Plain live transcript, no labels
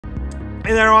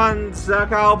Hey there, everyone,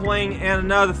 Kyle playing, and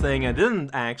another thing, I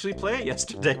didn't actually play it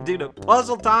yesterday due to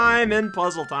puzzle time and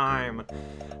puzzle time.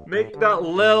 Making that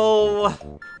little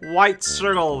white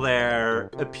circle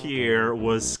there appear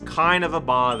was kind of a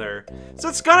bother. So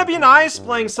it's gonna be nice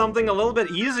playing something a little bit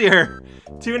easier.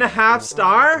 2.5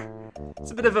 star?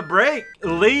 It's a bit of a break.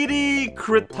 Lady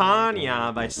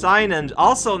Crithania by Psy Ninja.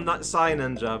 Also not Psy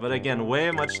Ninja, but again,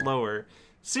 way much lower.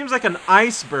 Seems like an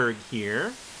iceberg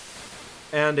here.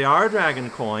 And they are dragon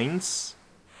coins,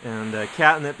 and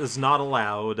catnip is not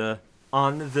allowed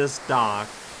on this dock.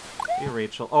 Hey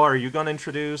Rachel, oh, are you gonna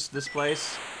introduce this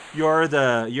place? You're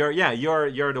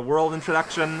the world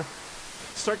introduction.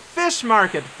 Stark Fish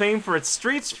Market, famed for its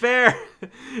streets fair.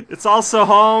 It's also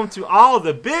home to all of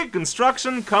the big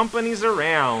construction companies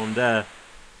around.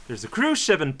 There's a cruise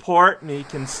ship in port, and you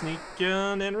can sneak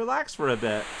in and relax for a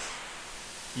bit.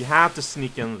 You have to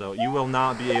sneak in though. You will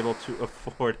not be able to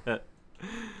afford it.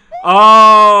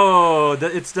 Oh,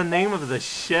 it's the name of the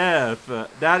ship.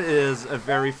 That is a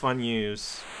very fun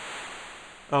use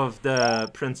of the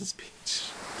Princess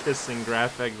Peach kissing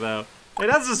graphic, though. Hey,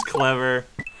 that's just clever.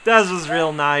 That's just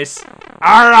real nice.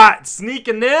 Alright,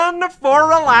 sneaking in for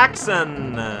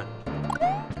relaxing.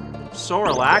 So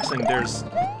relaxing, there's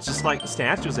just like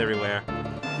statues everywhere.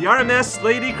 The RMS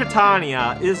Lady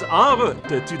Crithania is en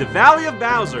route to the Valley of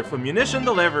Bowser for munition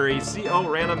delivery. CO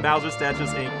Random Bowser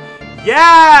Statues Inc.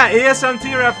 Yeah!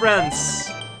 ASMT reference!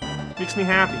 Makes me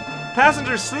happy.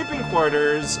 Passenger sleeping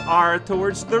quarters are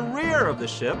towards the rear of the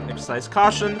ship. Exercise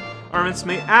caution. Armaments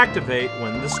may activate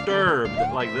when disturbed.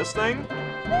 Like this thing?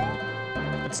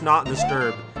 It's not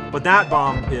disturbed. But that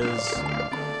bomb is.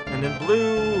 And it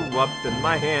blew up in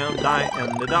my hand. I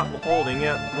ended up holding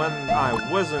it when I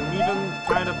wasn't even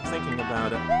kind of thinking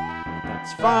about it.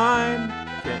 That's fine.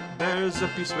 Okay, there's a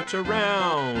P-switch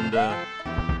around.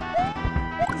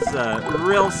 It's a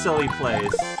real silly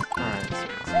place. Alright, so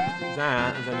let's do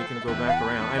that, and then you can go back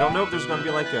around. I don't know if there's going to be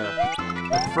like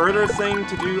a further thing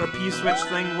to do a P-switch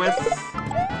thing with.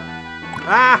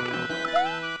 Ah!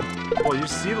 Well, you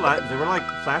see that? They were like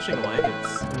flashing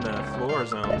lights in the floor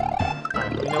zone.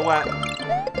 Alright, you know what?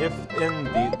 If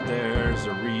indeed there's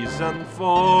a reason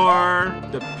for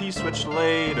the P-switch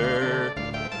later,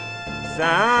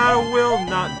 that will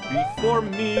not be for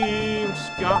me.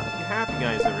 Just got happy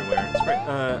guys everywhere. It's great.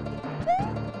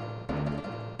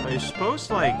 Are you supposed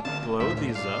to like blow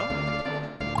these up?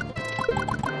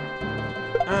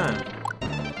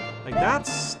 Like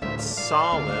that's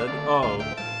solid. Oh.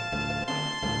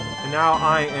 And now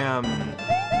I am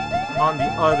on the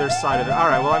other side of it.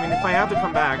 Alright, well I mean if I have to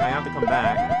come back, I have to come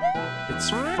back. It's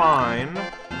fine.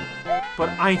 But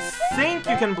I think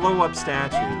you can blow up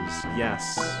statues.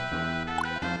 Yes.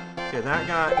 Okay, that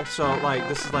guy, so, like,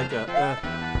 this is like a,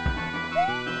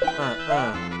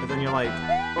 and then you're like,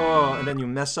 oh, and then you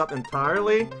mess up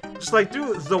entirely? Just, like,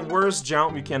 do the worst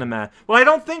jump you can imagine. Well, I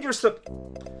don't think you're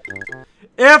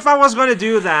if I was going to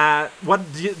do that, what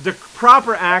the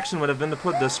proper action would have been to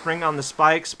put the spring on the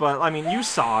spikes, but, I mean, you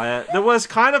saw it. There was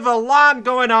kind of a lot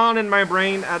going on in my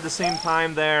brain at the same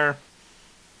time there.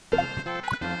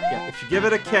 Yeah, if you give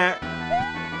it a kick,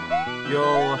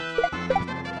 you'll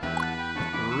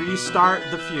restart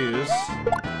the fuse.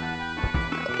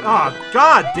 Oh,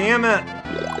 god damn it!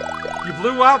 You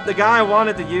blew up the guy I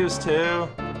wanted to use too.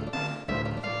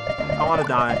 I want to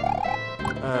die.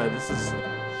 This is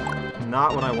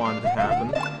not what I wanted to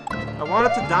happen. I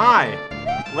wanted to die.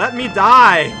 Let me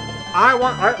die.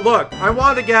 Look, I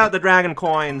want to get the dragon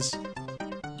coins.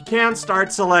 You can't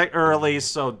start select early,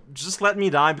 so just let me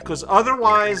die because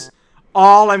otherwise,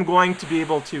 all I'm going to be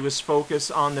able to is focus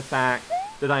on the fact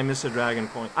that I miss a dragon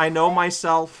coin. I know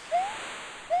myself.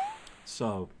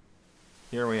 So,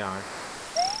 here we are.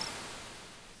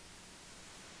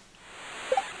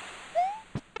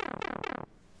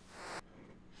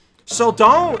 So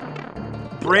don't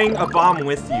bring a bomb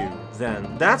with you,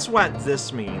 then. That's what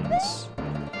this means.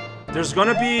 There's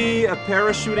gonna be a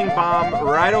parachuting bomb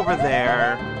right over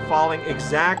there, falling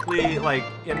exactly, like,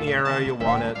 in the area you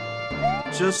want it.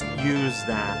 Just use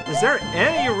that. Is there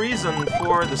any reason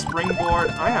for the springboard?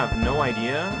 I have no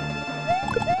idea.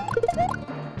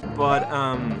 But,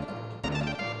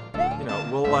 you know,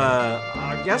 we'll,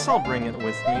 I guess I'll bring it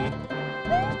with me.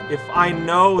 If I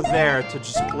know there to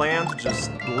just plan to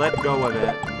just let go of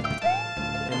it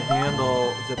and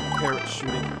handle the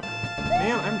parachuting.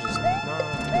 Man, I'm just not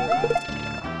good.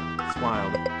 It's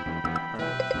wild.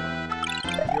 Alright.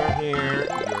 You're here,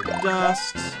 you're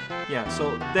dust. Yeah,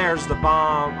 so there's the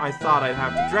bomb I thought I'd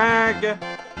have to drag.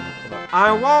 But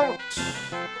I won't.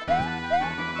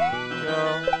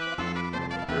 Go.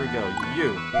 There we go. You.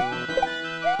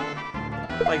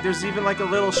 Like, there's even like a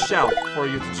little shelf for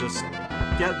you to just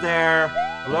get there,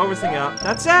 blow everything up.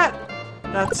 That's it!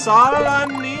 That's all I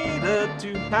needed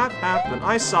to have happen.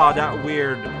 I saw that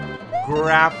weird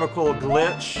graphical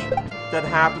glitch that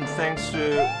happened thanks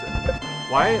to...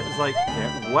 Why is like...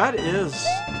 What is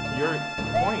your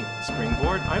point,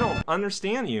 Springboard? I don't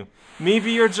understand you.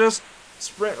 Maybe you're just...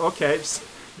 Okay, just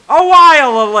a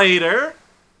while later!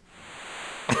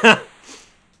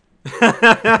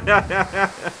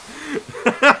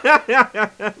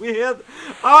 We hit...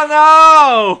 Oh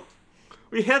no!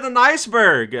 We hit an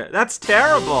iceberg! That's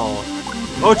terrible!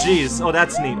 Oh jeez, oh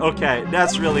that's neat. Okay,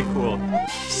 that's really cool.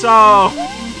 So...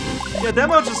 Yeah,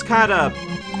 demo just kind of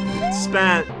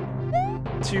spent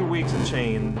 2 weeks and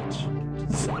change.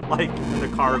 Like, in the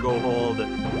cargo hold.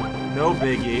 No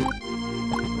biggie.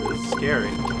 It's scary.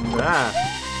 Ah.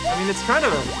 I mean, it's kind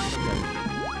of a...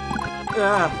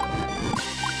 Okay.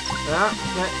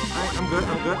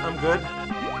 I'm good.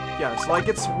 Yeah, it's like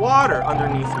it's water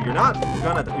underneath you. You're not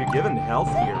gonna... You're given health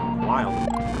here. Wild.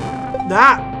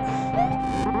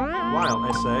 Wild,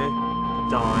 I say.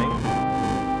 Dying.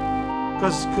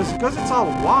 Because it's all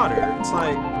water, it's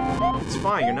like... It's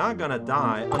fine, you're not gonna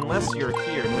die unless you're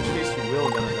here, in which case you will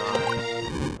gonna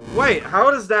die. Wait,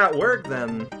 how does that work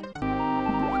then?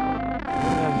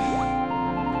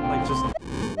 Like, just...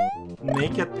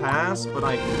 Make it pass, but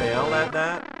I fail at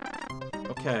that?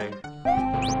 Okay.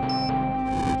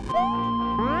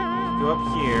 Go up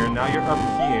here, now you're up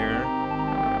here.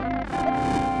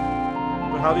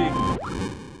 But how do you...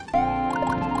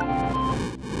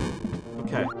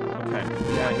 Okay.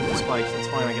 Yeah, hit the spikes, that's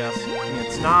fine, I guess. I mean,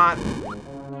 it's not...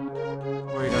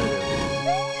 What are you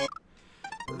gonna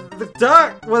do? The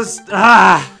duck was...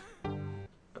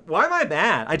 Why am I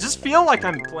mad? I just feel like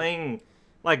I'm playing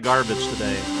like garbage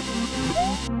today.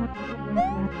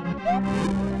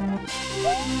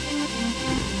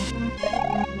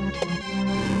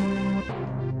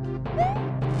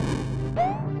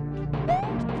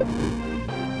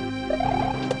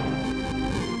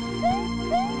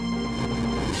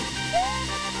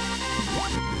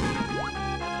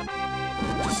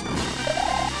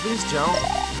 Please jump.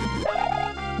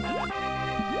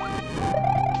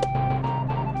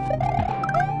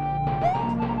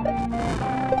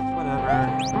 Whatever.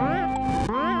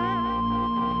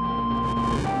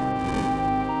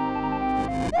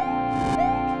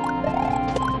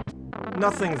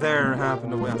 Nothing there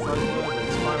happened the way I thought it would, but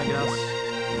it's fine, I guess.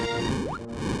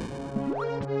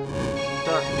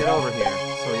 Duck, get over here.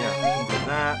 So yeah, I can do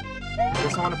that.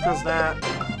 Guess I want to press that.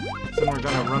 Then we're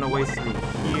gonna run away through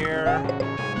here.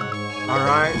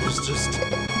 Alright, there's just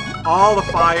all the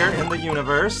fire in the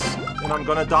universe, and I'm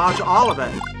gonna dodge all of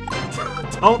it.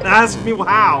 Don't ask me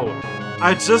how.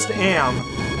 I just am.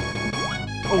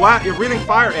 Oh wow, you're breathing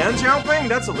fire and jumping?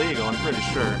 That's illegal, I'm pretty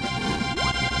sure.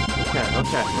 Okay.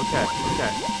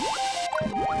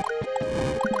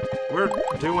 We're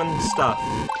doing stuff.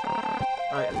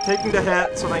 Alright, taking the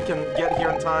hit so I can get here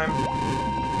in time.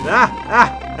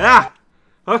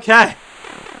 Okay.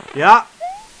 Yeah.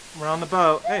 We're on the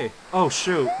boat. Hey. Oh,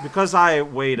 shoot. Because I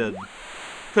waited.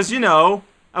 Because, you know,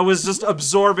 I was just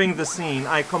absorbing the scene.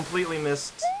 I completely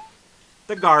missed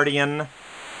the Guardian.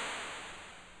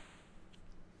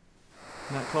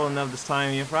 Not cold enough this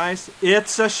time, you price.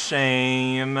 It's a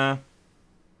shame.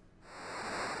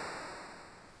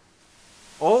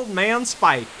 Old Man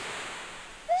Spike.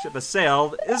 Ship has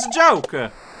sailed is a joke.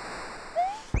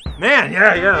 Man,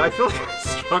 yeah. I feel like I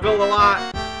struggled a lot.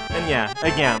 And yeah,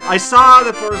 again, I saw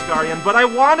the first Guardian, but I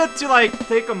wanted to, like,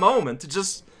 take a moment to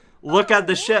just look at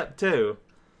the ship, too.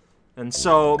 And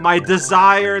so, my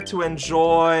desire to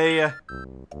enjoy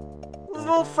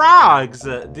little frogs,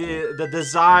 the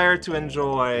desire to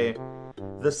enjoy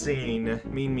the scene,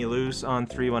 made me loose on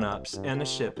 3 1-ups, and the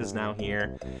ship is now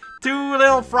here. 2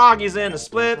 little froggies in a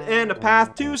split, in a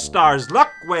path, 2 stars,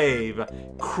 Luckwaive,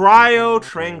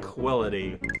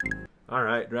 Cryotranquility.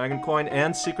 Alright, Dragon Coin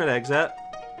and Secret Exit.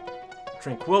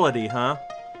 Tranquility, huh?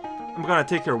 I'm gonna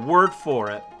take your word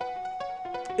for it.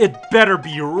 It better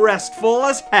be restful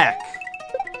as heck!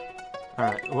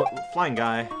 Alright, flying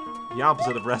guy. The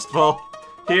opposite of restful.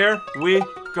 Here we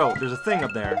go. There's a thing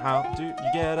up there. How do you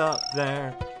get up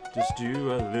there? Just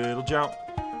do a little jump.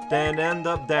 Then end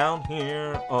up down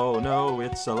here. Oh no,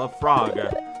 it's a frog.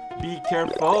 Be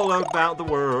careful about the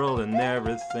world and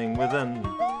everything within.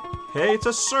 Hey, it's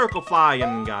a circle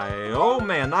flying guy. Oh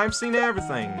man, I've seen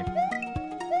everything.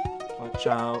 Watch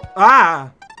out. Ah!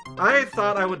 I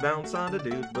thought I would bounce on the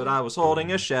dude, but I was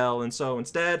holding a shell, and so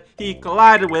instead, he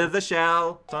collided with the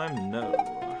shell. Time to know.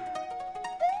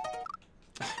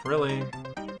 Really?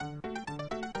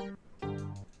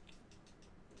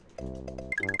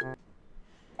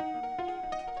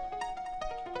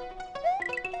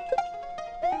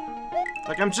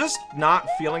 Like, I'm just not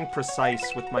feeling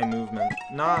precise with my movement.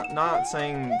 Not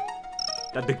saying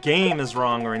that the game is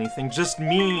wrong or anything, just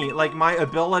me, like, my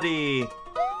ability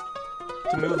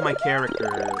to move my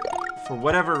character, for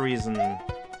whatever reason,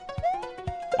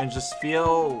 and just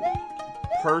feel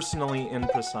personally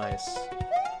imprecise.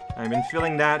 I've been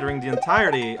feeling that during the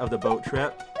entirety of the boat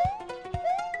trip,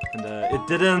 and it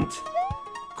didn't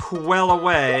quell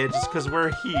away just because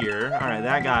we're here. Alright,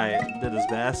 that guy did his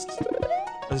best.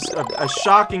 A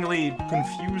shockingly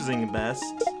confusing best.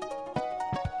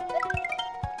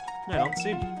 I don't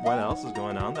see what else is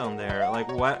going on down there. Like,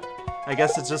 what? I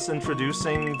guess it's just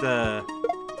introducing the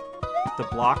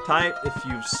block type if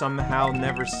you've somehow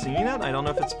never seen it. I don't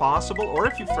know if it's possible or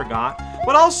if you forgot.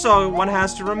 But also, one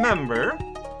has to remember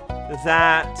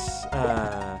that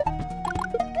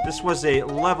this was a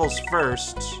levels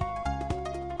first,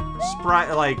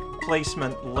 sprite like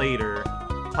placement later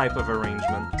type of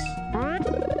arrangement.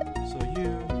 So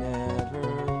you never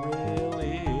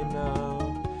really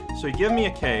know. So you give me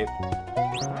a cape,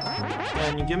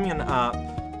 and you give me an up.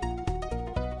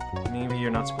 Maybe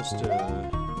you're not supposed to.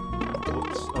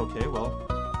 Oops. Okay, well,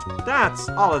 that's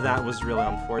all of that was really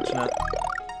unfortunate,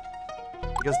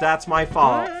 because that's my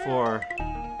fault for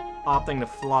opting to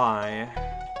fly.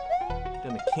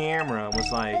 Then the camera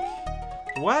was like,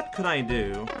 what could I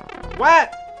do?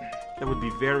 What? That would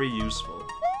be very useful.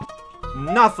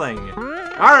 Nothing.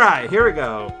 Alright, here we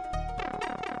go.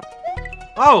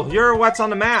 Oh, you're what's on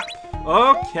the map.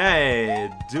 Okay,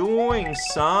 doing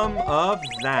some of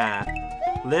that.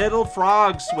 Little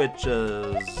frog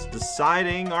switches,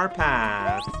 deciding our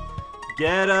path.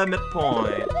 Get a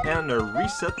midpoint, and a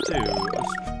reset too.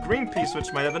 A green P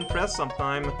switch might have been pressed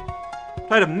sometime.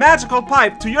 Tried a magical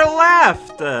pipe to your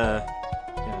left! Yeah,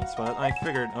 that's what I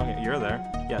figured. Okay, you're there.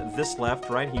 Yeah, this left,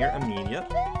 right here, immediate.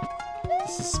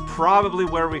 This is probably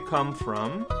where we come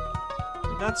from.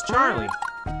 That's Charlie.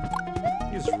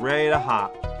 He's ready to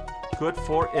hop. Good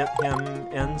for him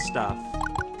and stuff.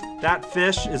 That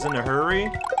fish is in a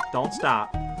hurry. Don't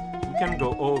stop. We can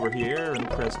go over here and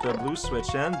press the blue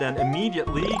switch and then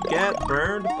immediately get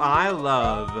burned by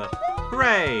love.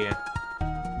 Hooray!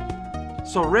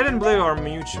 So red and blue are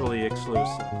mutually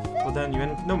exclusive. But then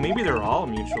no, maybe they're all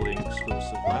mutually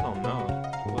exclusive. I don't know.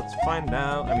 Let's find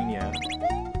out. I mean, yeah.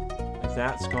 If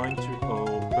that's going to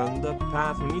open the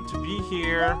path, we need to be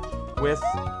here with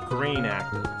green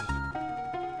active.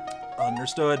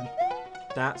 Understood.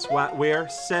 That's what we're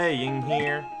saying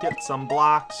here. Get some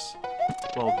blocks.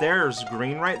 Well, there's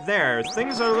green right there.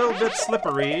 Things are a little bit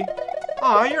slippery.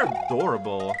 Aw, you're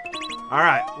adorable.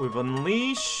 Alright, we've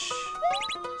unleashed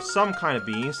some kind of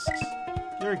beast.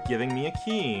 You're giving me a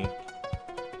key.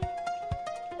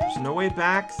 There's no way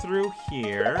back through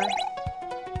here.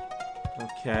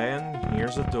 Okay, and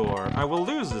here's a door. I will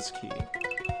lose this key.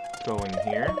 Go in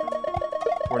here.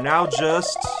 We're now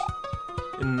just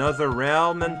another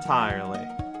realm entirely.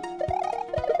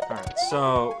 Alright,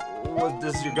 so what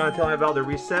this you're gonna tell me about the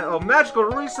reset? Oh, magical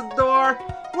reset door!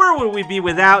 Where would we be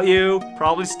without you?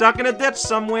 Probably stuck in a ditch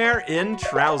somewhere in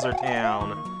Trouser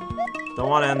Town. Don't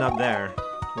want to end up there.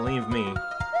 Believe me.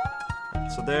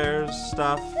 So there's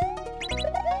stuff.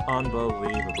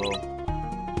 Unbelievable.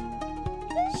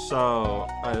 So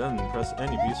I didn't press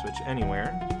any P-switch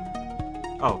anywhere.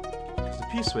 Oh, because the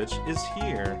P-switch is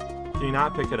here. Can you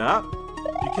not pick it up?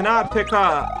 You cannot pick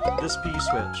up this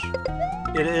P-switch.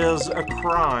 It is a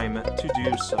crime to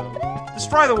do so.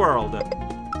 Destroy the world!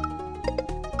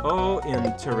 Oh,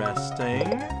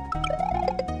 interesting.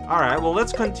 Alright, well,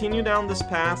 let's continue down this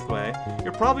pathway.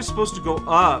 You're probably supposed to go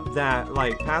up that,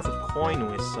 like, path of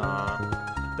coin we saw.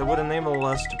 That would enable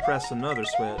us to press another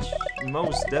switch.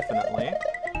 Most definitely.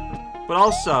 But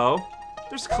also,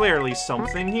 there's clearly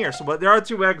something here. So, but there are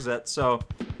two exits, so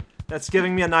that's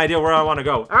giving me an idea where I want to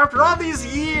go. After all these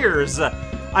years,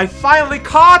 I finally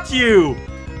caught you!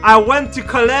 I went to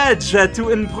college to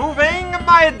improving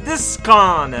my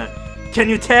discon. Can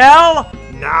you tell?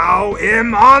 Now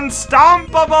I'm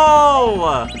unstoppable!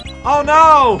 Oh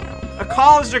no! A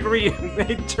college degree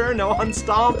made Turno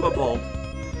unstoppable.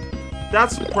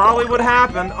 That's probably what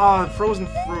happened. Oh, frozen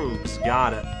fruits.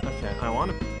 Got it. Okay, do I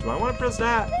want to press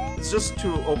that? It's just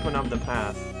to open up the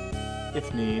path.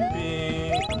 If need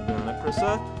be, I'm gonna press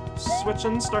a switch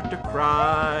and start to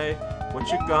cry.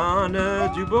 What you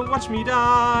gonna do but watch me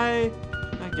die?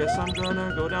 I guess I'm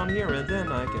gonna go down here and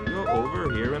then I can go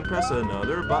over here and press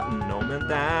another button. No man,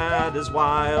 that is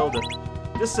wild.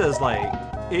 This is like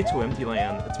A2 Empty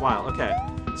Land. It's wild. Okay,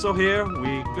 so here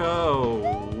we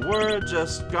go. We're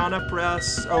just gonna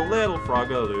press a little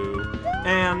frogaloo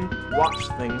and watch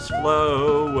things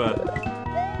flow.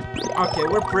 Okay,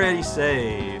 we're pretty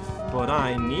safe. But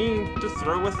I need to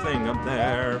throw a thing up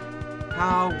there.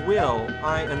 How will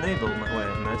I enable my...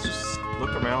 Wait, let's just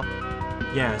look around.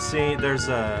 Yeah, see, there's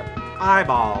a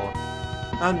eyeball.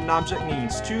 An object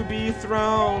needs to be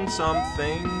thrown.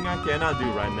 Something I cannot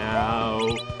do right now.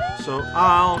 So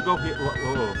I'll go here.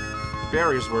 Whoa.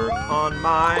 Berries work on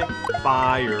my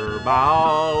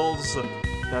fireballs.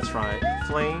 That's right.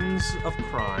 Flames of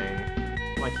crime.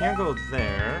 Well, I can't go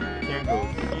there. I can't go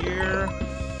here.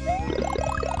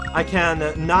 I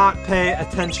can not pay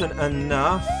attention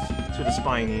enough to the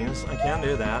spinies. I can't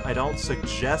do that. I don't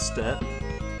suggest it.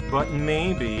 But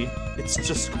maybe it's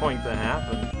just going to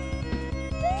happen.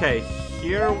 Okay,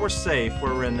 here we're safe.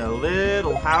 We're in a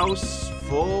little house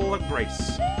full of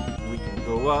grace. We can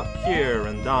go up here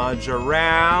and dodge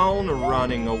around,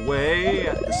 running away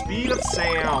at the speed of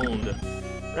sound.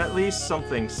 Or at least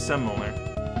something similar.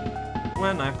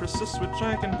 When I press the switch,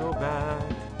 I can go back.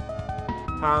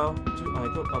 How do I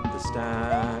go up the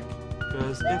stack?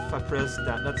 Because if I press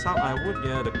that, that's how I would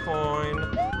get a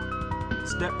coin.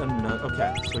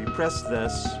 Okay, so you press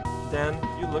this, then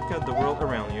you look at the world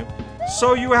around you.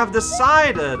 So you have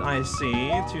decided, I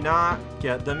see, to not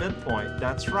get the midpoint.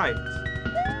 That's right.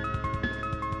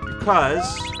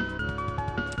 Because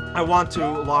I want to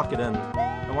lock it in.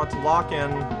 I want to lock in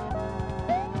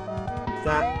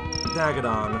that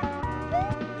Dagadon,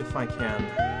 if I can.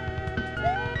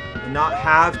 And not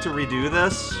have to redo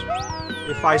this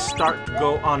if I start to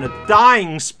go on a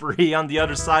dying spree on the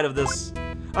other side of this.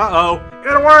 Uh-oh,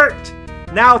 it worked!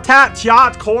 Now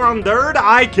Tatyat cornered,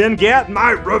 I can get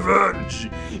my revenge!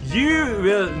 You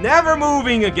will never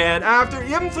moving again after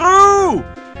him through!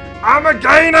 I'm a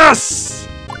gayness!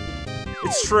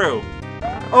 It's true.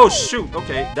 Oh shoot,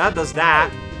 okay, that does that.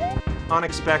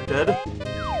 Unexpected.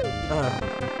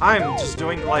 I'm just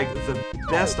doing like the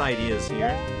best ideas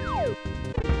here.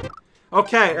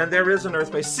 Okay, and there is an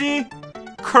earth base. See?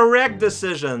 Correct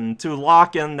decision to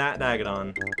lock in that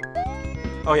Dagadon.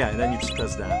 Oh yeah, and then you just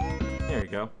press that. There you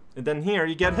go. And then here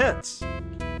you get hits.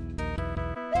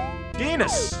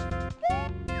 Gayness!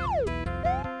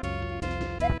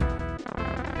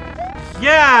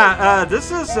 Yeah,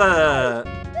 this is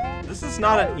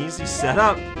not an easy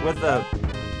setup with the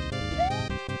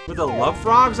love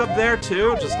frogs up there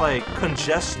too, just like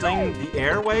congesting the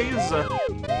airways.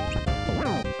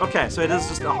 Okay, so it is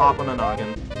just a hop on a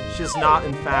noggin. She's not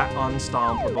in fact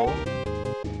unstompable.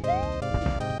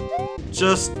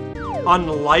 Just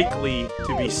unlikely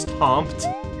to be stomped.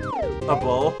 A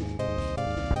bull.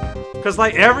 Cause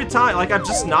like every time, like I'm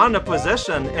just not in a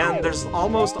position and there's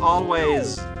almost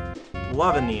always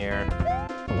love in the air.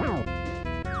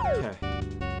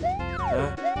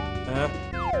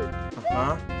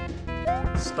 Okay.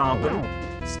 Stomping.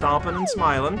 Stomping and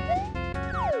smiling.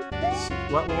 That's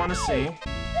what we want to see.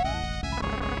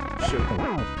 Shoot.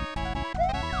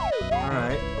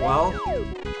 Alright, well.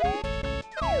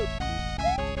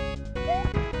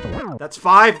 That's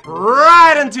 5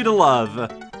 right into the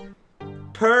love.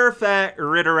 Perfect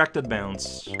redirected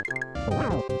bounce.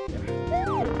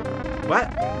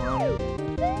 What? 1,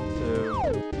 2.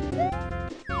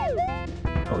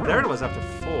 Oh, there it was after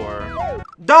 4.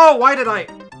 No, why did I?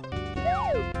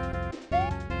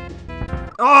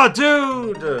 Oh,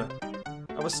 dude!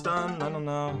 I was stunned. I don't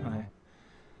know.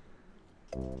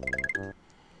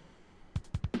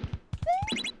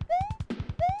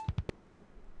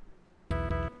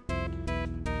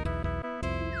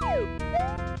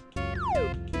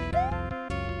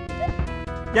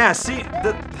 Yeah, see,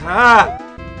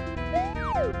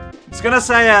 it's gonna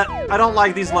say it. I don't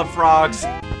like these love frogs.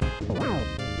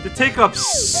 They take up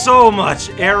so much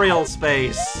aerial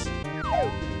space.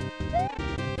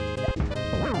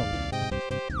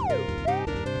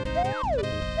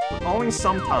 But only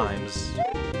sometimes.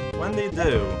 When they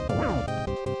do.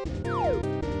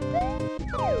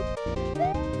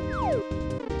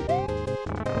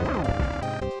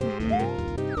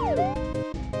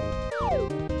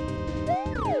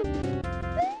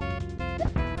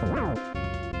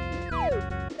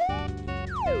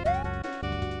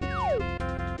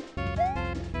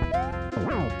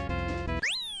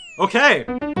 Okay,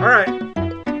 alright.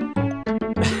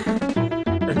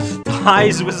 And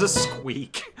dies with a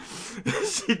squeak.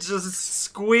 She just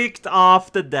squeaked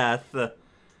off to death.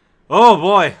 Oh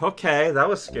boy, okay, that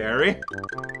was scary.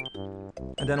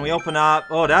 And then we open up.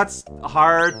 Oh, that's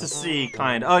hard to see,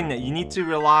 kind of. Oh, no, you need to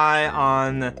rely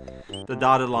on the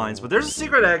dotted lines. But there's a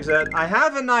secret exit. I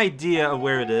have an idea of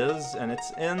where it is, and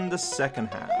it's in the second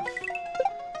half.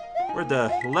 Where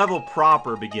the level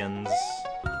proper begins.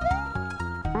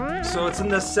 So it's in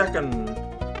the second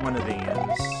one of these.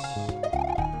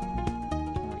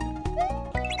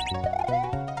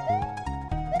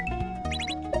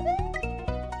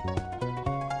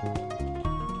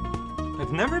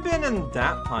 never been in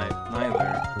that pipe,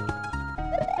 neither.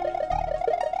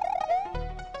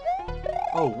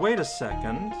 Oh, wait a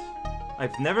second.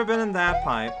 I've never been in that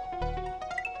pipe.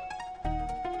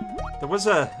 There was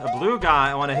a blue guy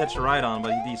I want to hitch a ride on,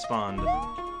 but he despawned.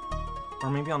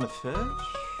 Or maybe on the fish?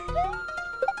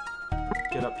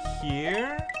 Get up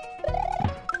here.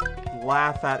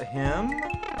 Laugh at him.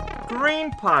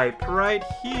 Green pipe right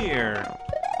here.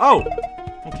 Oh!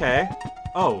 Okay.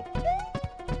 Oh.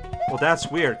 Well,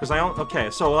 that's weird, because I don't... Okay,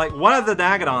 so, like, one of the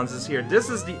Dagadons is here. This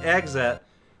is the exit.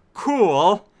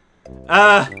 Cool.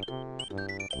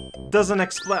 Doesn't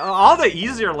explain. All the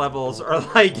easier levels are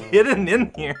like hidden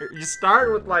in here. You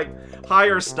start with like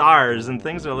higher stars and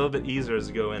things are a little bit easier as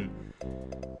you go in.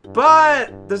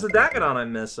 But there's a Dagadon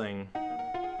I'm missing.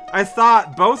 I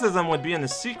thought both of them would be in the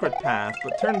secret path,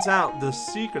 but turns out the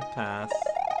secret path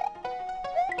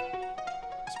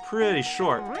is pretty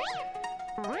short.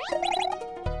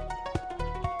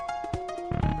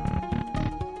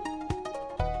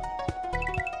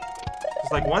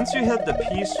 It's like once you hit the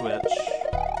P-switch,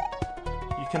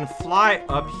 you can fly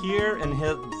up here and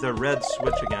hit the red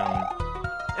switch again.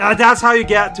 That's how you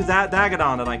get to that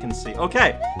Dagadon that I can see.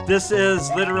 Okay, this is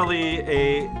literally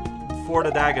a for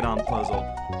the Dagadon puzzle.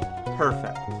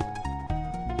 Perfect.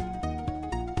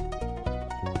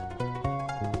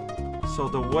 So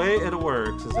the way it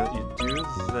works is that you do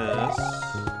this.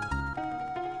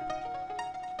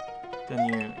 Then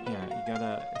you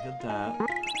gotta hit that.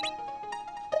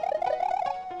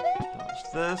 Dodge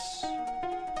this.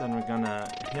 Then we're gonna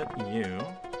hit you.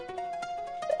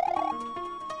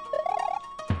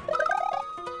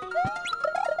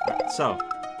 Alright, so.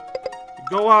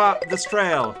 Go up this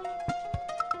trail.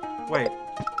 Wait.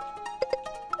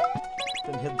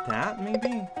 Then hit that,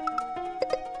 maybe?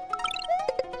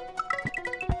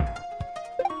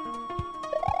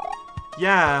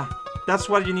 Yeah, that's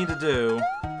what you need to do.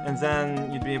 And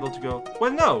then you'd be able to go...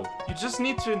 Well, no! You just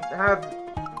need to have...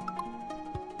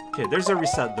 Okay, there's a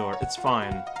reset door. It's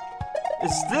fine.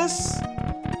 Is this...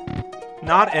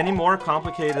 not any more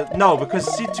complicated? No, because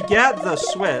see, to get the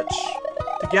switch...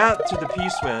 To get to the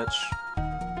P-switch...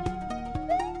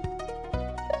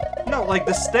 No, like,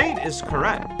 the state is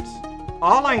correct.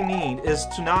 All I need is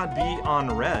to not be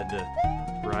on red.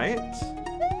 Right?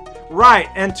 Right,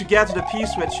 and to get to the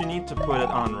P-switch, you need to put it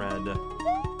on red.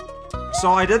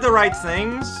 So I did the right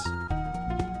things.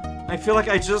 I feel like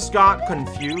I just got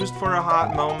confused for a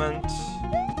hot moment.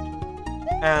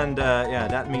 And, yeah,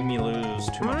 that made me lose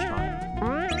too much time.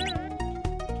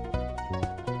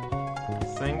 I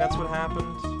think that's what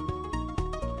happened.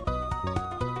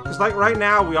 Because, like, right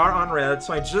now we are on red,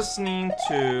 so I just need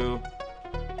to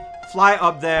fly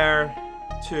up there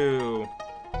to...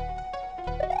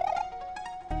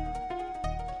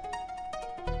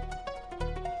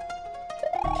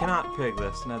 I cannot pick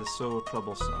this, and that is so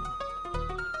troublesome.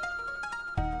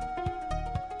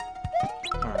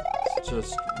 Alright, let's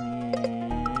just...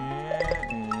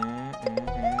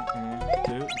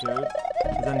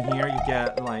 And then here you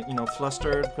get, like, you know,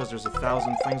 flustered, because there's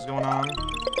 1,000 things going on.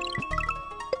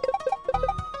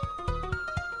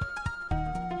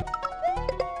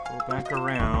 Go back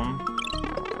around.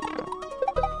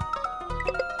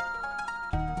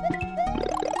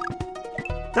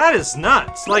 That is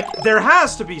nuts! Like, there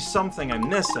has to be something I'm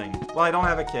missing. Well, I don't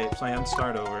have a cape, so I am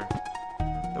start over.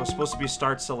 That was supposed to be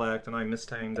start select, and I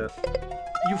mistimed it.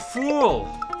 You fool!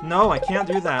 No, I can't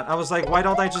do that. I was like, why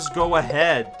don't I just go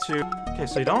ahead to... Okay,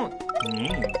 so you don't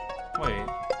need... Wait.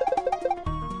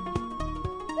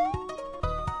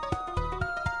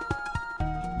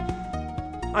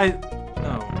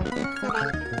 No.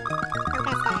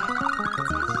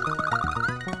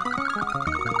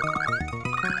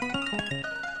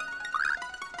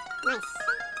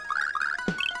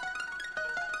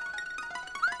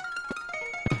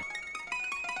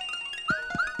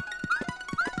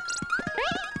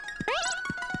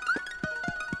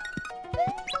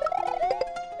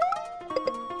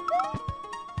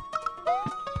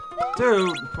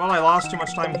 Dude, well, I lost too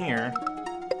much time here.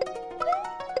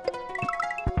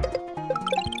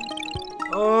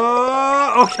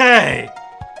 Oh, okay!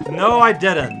 No, I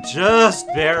didn't. Just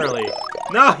barely.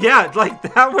 No, yeah, like,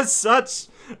 that was such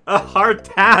a hard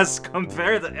task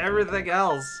compared to everything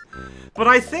else. But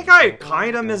I think I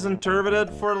kind of misinterpreted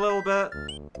for a little bit.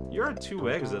 You're at 2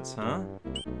 exits, huh?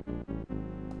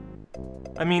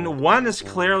 I mean, one is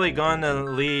clearly gonna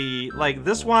lead... Like,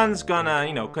 this one's gonna,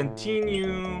 you know,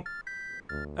 continue...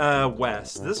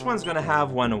 west. This one's gonna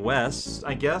have one west,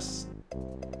 I guess.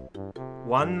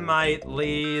 One might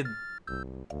lead...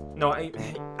 No,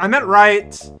 I meant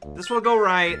right. This will go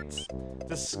right.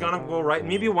 this is gonna go right.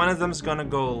 Maybe one of them's gonna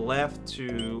go left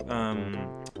to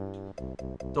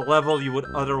the level you would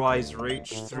otherwise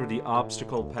reach through the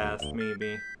obstacle path,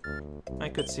 maybe. I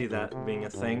could see that being a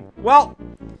thing. Well,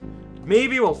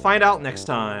 maybe we'll find out next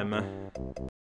time.